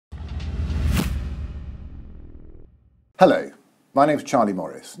Hello, my name is Charlie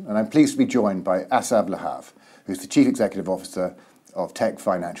Morris, and I'm pleased to be joined by Asaf Lahav, who's the Chief Executive Officer of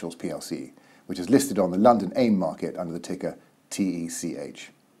TechFinancials PLC, which is listed on the London AIM market under the ticker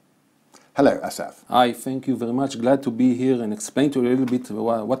TECH. Hello, Asaf. Hi, thank you very much. Glad to be here and explain to you a little bit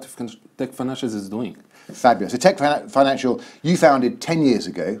what TechFinancials is doing. Fabulous. So TechFinancial, you founded 10 years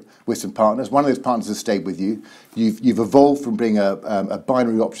ago with some partners. One of those partners has stayed with you. You've evolved from being a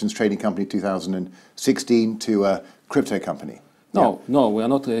binary options trading company in 2016 to a crypto company. No, we are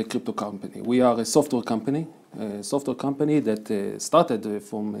not a crypto company. We are a software company that started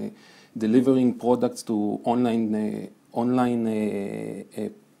from delivering products to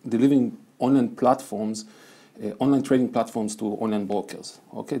delivering online platforms, online trading platforms to online brokers.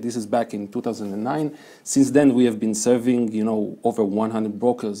 Okay, this is back in 2009. Since then, we have been serving, over 100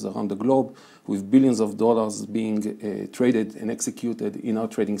 brokers around the globe with billions of dollars being traded and executed in our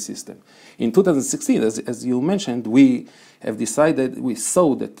trading system. In 2016, as you mentioned, we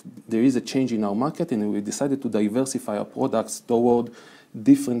saw that there is a change in our market, and we decided to diversify our products toward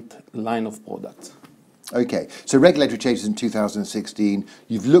different line of products. Okay, so regulatory changes in 2016,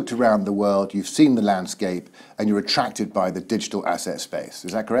 you've looked around the world, you've seen the landscape, and you're attracted by the digital asset space.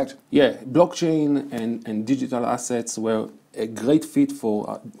 Is that correct? Yeah, blockchain and digital assets were a great fit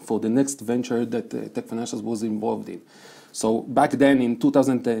for the next venture that TechFinancials was involved in. So back then in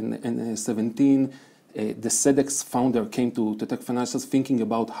 2017, the SEDEX founder came to TechFinancials thinking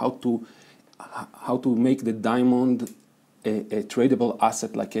about how to make the diamond a tradable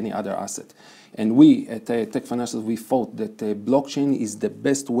asset like any other asset. And we at TechFinancials, we thought that blockchain is the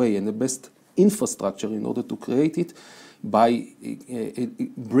best way and the best infrastructure in order to create it by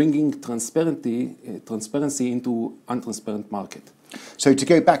bringing transparency into untransparent market. So to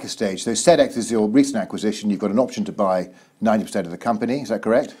go back a stage, so SEDEX is your recent acquisition. You've got an option to buy 90% of the company. Is that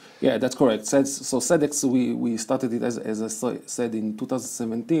correct? Yeah, that's correct. So SEDEX, we started it, as I said, in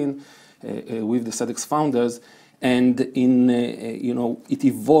 2017 with the SEDEX founders. And it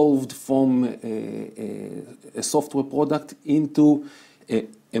evolved from a software product into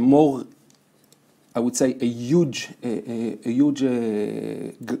a more, I would say, a huge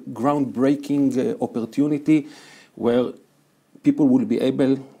groundbreaking opportunity where people will be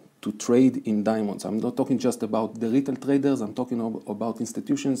able to trade in diamonds. I'm not talking just about the retail traders. I'm talking about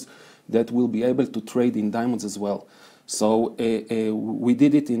institutions that will be able to trade in diamonds as well. So we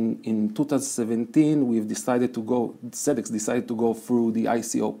did it in 2017. SEDEX decided to go through the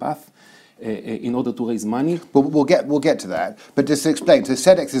ICO path in order to raise money. But we'll get to that. But just to explain, so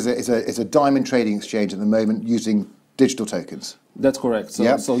SEDEX is a diamond trading exchange at the moment using digital tokens. That's correct.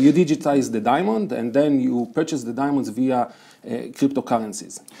 So you digitize the diamond, and then you purchase the diamonds via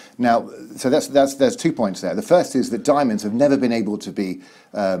cryptocurrencies. Now, so there's 2 points there. The first is that diamonds have never been able to be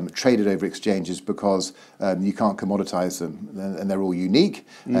traded over exchanges because you can't commoditize them, and they're all unique,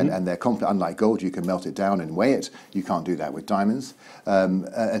 and they're unlike gold. You can melt it down and weigh it. You can't do that with diamonds.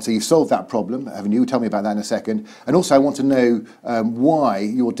 And so you've solved that problem, haven't you? Tell me about that in a second. And also, I want to know why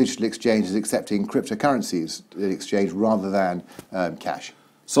your digital exchange is accepting cryptocurrencies in exchange rather than cash.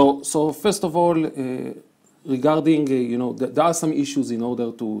 So first of all, regarding, there are some issues in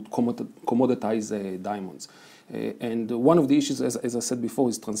order to commoditize diamonds. And one of the issues, as I said before,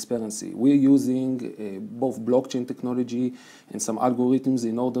 is transparency. We're using both blockchain technology and some algorithms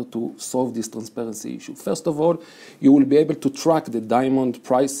in order to solve this transparency issue. First of all, you will be able to track the diamond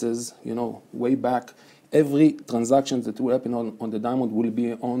prices, way back. Every transaction that will happen on the diamond will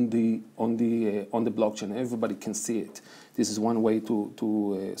be on the blockchain. Everybody can see it. This is one way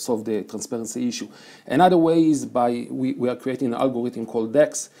to solve the transparency issue. Another way is we are creating an algorithm called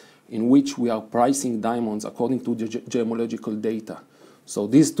DEX, in which we are pricing diamonds according to the gemological data. So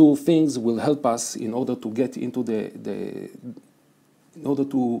these two things will help us in order to get into in order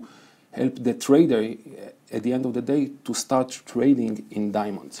to help the trader at the end of the day to start trading in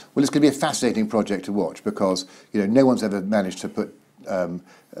diamonds. Well, it's going to be a fascinating project to watch because no one's ever managed to put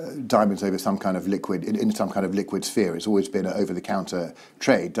diamonds over some kind of liquid in some kind of liquid sphere. It's always been an over-the-counter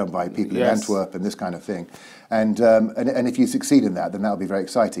trade done by people in Antwerp and this kind of thing. And if you succeed in that, then that'll be very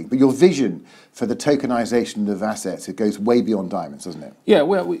exciting. But your vision for the tokenization of assets, it goes way beyond diamonds, doesn't it? Yeah,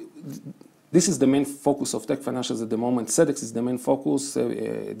 well, this is the main focus of TechFinancials at the moment. SEDEX is the main focus.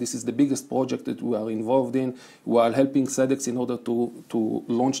 This is the biggest project that we are involved in. We are helping SEDEX in order to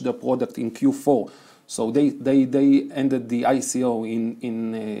launch their product in Q4. So they ended the ICO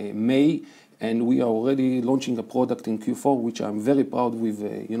in May, and we are already launching a product in Q4, which I'm very proud with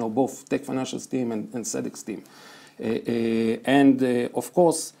both TechFinancials team and SEDEX team. Of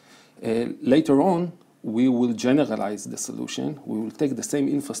course, later on, we will generalize the solution. We will take the same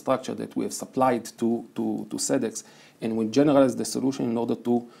infrastructure that we have supplied to SEDEX, and we'll generalize the solution in order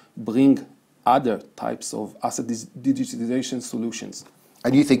to bring other types of asset digitization solutions.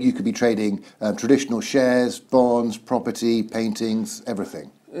 And you think you could be trading traditional shares, bonds, property, paintings,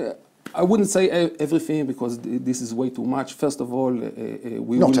 everything? I wouldn't say everything, because this is way too much. First of all,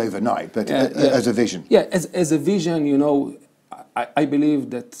 we not overnight, but as a vision. Yeah, as a vision, you know, I believe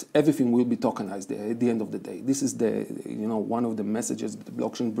that everything will be tokenized at the end of the day. This is one of the messages that the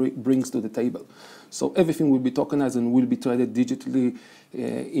blockchain brings to the table. So everything will be tokenized and will be traded digitally.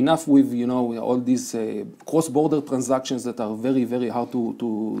 Enough with all these cross-border transactions that are very, very hard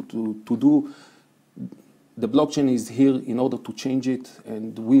to do. The blockchain is here in order to change it,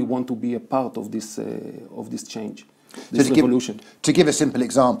 and we want to be a part of this change. This revolution. To give a simple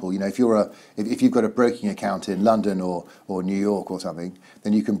example, if you've got a broking account in London or New York or something,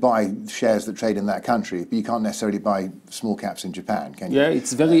 then you can buy shares that trade in that country, but you can't necessarily buy small caps in Japan, can you? Yeah,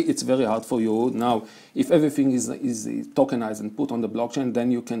 it's very hard for you now. If everything is tokenized and put on the blockchain,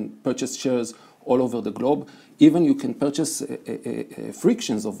 then you can purchase shares all over the globe. Even you can purchase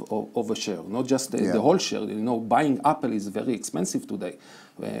fractions of a share, not just the whole share. Buying Apple is very expensive today.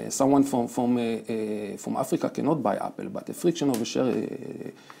 Someone from Africa cannot buy Apple, but a fraction of a share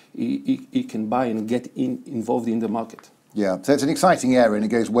he can buy and get involved in the market. Yeah, so it's an exciting area, and it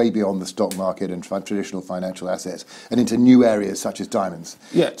goes way beyond the stock market and traditional financial assets, and into new areas such as diamonds.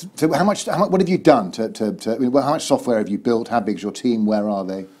 Yeah. So what have you done how much software have you built? How big is your team? Where are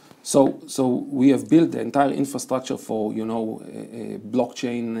they? So we have built the entire infrastructure for a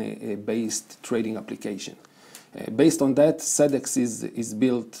blockchain-based trading application. Based on that, SEDEX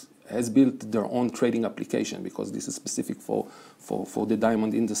has built their own trading application, because this is specific for the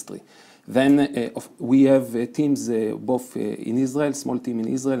diamond industry. Then we have teams both in Israel, small team in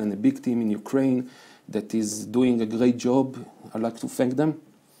Israel, and a big team in Ukraine that is doing a great job. I'd like to thank them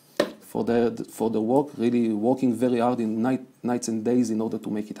for the work, really working very hard in nights and days in order to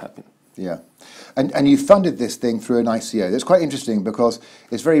make it happen. Yeah, and you funded this thing through an ICO. That's quite interesting, because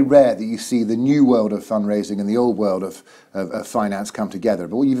it's very rare that you see the new world of fundraising and the old world of finance come together.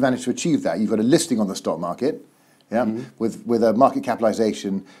 But you've managed to achieve that. You've got a listing on the stock market, with a market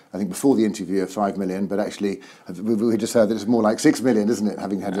capitalization, I think before the interview, of 5 million, but actually we just heard that it's more like 6 million, isn't it,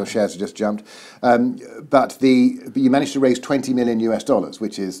 having had your shares just jumped. But you managed to raise $20 million US,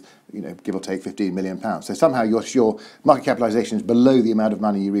 which is, give or take £15 million. So somehow your market capitalization is below the amount of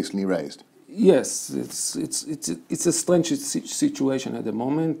money you recently raised. Yes, it's a strange situation at the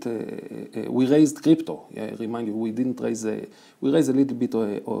moment. We raised crypto. I remind you, we didn't raise we raised a little bit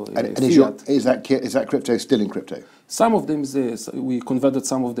of fiat. Is that crypto still in crypto? Some of them we converted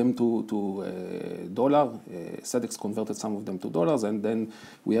some of them to dollar. SEDEX converted some of them to dollars, and then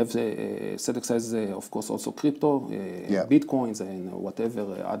we have SEDEX has of course also crypto, bitcoins and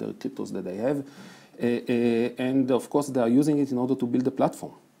whatever other cryptos that they have, and of course they are using it in order to build a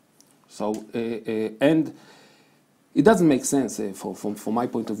platform. So, and it doesn't make sense from my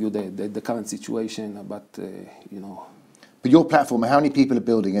point of view, the current situation, but, But your platform, how many people are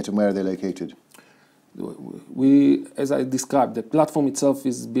building it and where are they located? As I described, the platform itself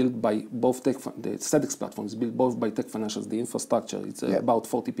is built by both the SEDEX platform is built both by TechFinancials, the infrastructure. It's about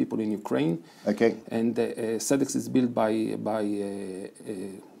 40 people in Ukraine. Okay. And SEDEX is built by a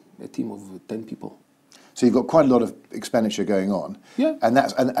team of 10 people. So you've got quite a lot of expenditure going on. Yeah.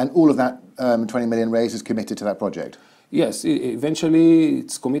 And all of that 20 million raised is committed to that project? Yes, eventually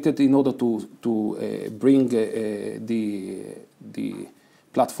it's committed in order to bring the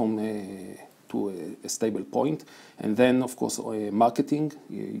platform to a stable point. And then, of course, marketing.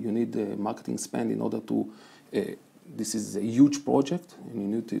 You need marketing spend in order to... this is a huge project, and you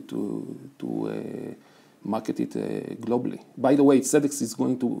need to market it globally. By the way, SEDEX is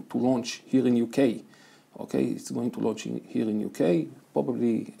going to launch here in UK. Okay, it's going to launch here in UK,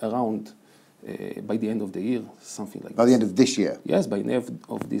 probably around by the end of the year, something like that. By the end of this year? Yes, by the end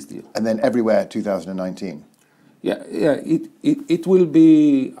of this year. And then everywhere 2019? Yeah, it will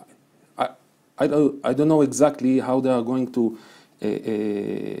be... I don't know exactly how they are going to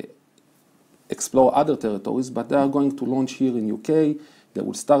explore other territories, but they are going to launch here in UK. They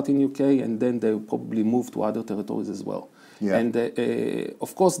will start in UK, and then they will probably move to other territories as well. Yeah. And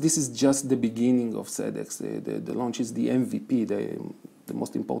of course, this is just the beginning of SEDEX. The launch is the MVP, the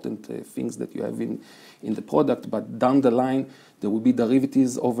most important things that you have in the product. But down the line, there will be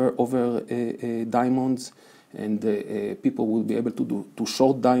derivatives over diamonds, and people will be able to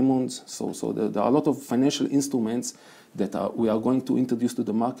short diamonds. So there are a lot of financial instruments that we are going to introduce to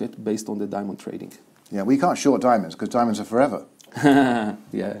the market based on the diamond trading. Yeah, we can't short diamonds because diamonds are forever.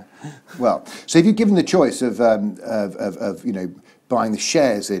 Yeah. Well, so if you're given the choice of buying the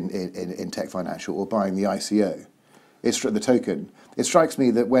shares in TechFinancial or buying the ICO, the token, it strikes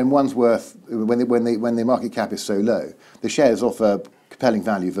me that when the market cap is so low, the shares offer compelling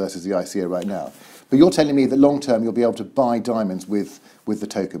value versus the ICO right now. But you're telling me that long term you'll be able to buy diamonds with the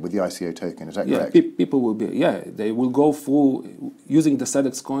token, with the ICO token. Is that correct? Yeah, people will be. Yeah, they will go through using the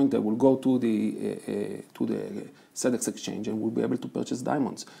SEDEX coin. They will go to the SEDEX exchange and will be able to purchase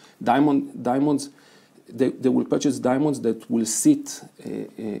diamonds. Diamonds. They will purchase diamonds that will sit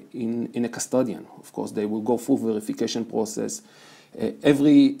in a custodian. Of course, they will go through verification process.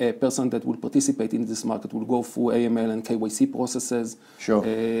 Every person that will participate in this market will go through AML and KYC processes. Sure.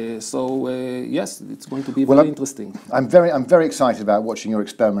 Yes, it's going to be very interesting. I'm very excited about watching your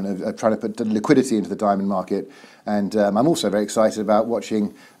experiment of trying to put liquidity into the diamond market, and I'm also very excited about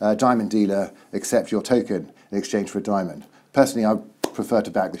watching a diamond dealer accept your token in exchange for a diamond. Personally, I prefer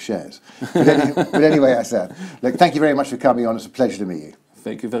to back the shares. But anyway, Asaf, look, thank you very much for coming on. It's a pleasure to meet you.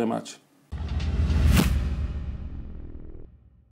 Thank you very much.